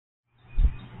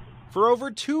For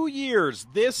over 2 years,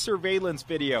 this surveillance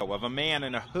video of a man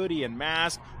in a hoodie and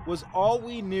mask was all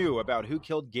we knew about who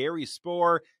killed Gary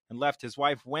Spoor and left his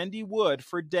wife Wendy Wood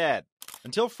for dead.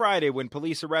 Until Friday, when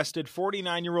police arrested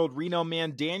 49-year-old Reno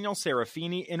man Daniel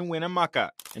Serafini in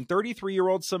Winnemucca and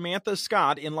 33-year-old Samantha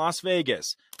Scott in Las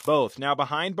Vegas, both now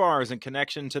behind bars in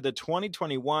connection to the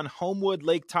 2021 Homewood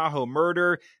Lake Tahoe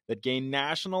murder that gained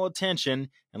national attention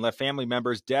and left family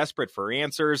members desperate for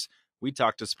answers. We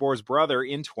talked to Spoor's brother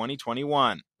in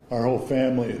 2021. Our whole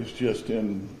family is just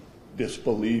in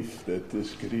disbelief that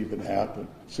this could even happen.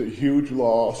 It's a huge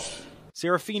loss.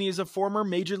 Serafini is a former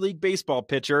Major League Baseball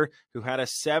pitcher who had a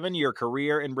 7-year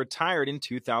career and retired in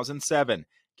 2007.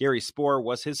 Gary Spoor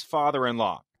was his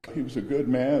father-in-law. He was a good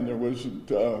man. There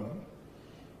wasn't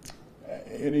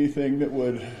anything that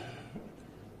would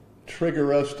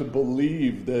trigger us to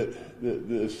believe that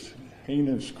this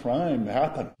heinous crime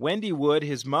happened. Wendy Wood,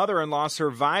 his mother-in-law,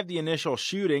 survived the initial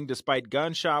shooting despite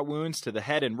gunshot wounds to the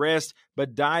head and wrist,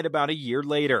 but died about a year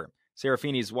later.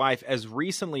 Serafini's wife, as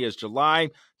recently as July,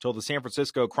 told the San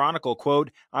Francisco Chronicle, quote,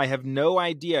 "I have no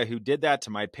idea who did that to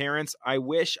my parents. I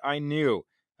wish I knew."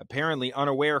 Apparently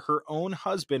unaware her own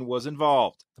husband was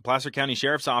involved. The Placer County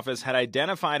Sheriff's Office had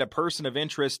identified a person of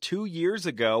interest 2 years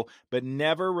ago, but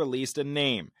never released a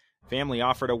name. Family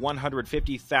offered a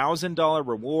 $150,000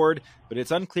 reward, but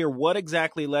it's unclear what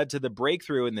exactly led to the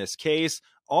breakthrough in this case.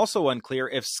 Also unclear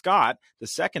if Scott, the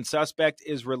second suspect,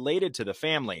 is related to the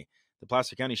family. The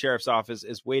Placer County Sheriff's Office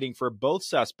is waiting for both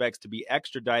suspects to be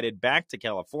extradited back to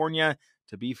California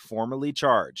to be formally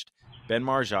charged. Ben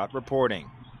Margiott reporting.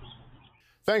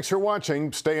 Thanks for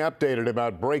watching. Stay updated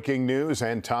about breaking news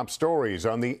and top stories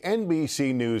on the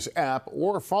NBC News app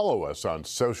or follow us on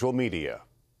social media.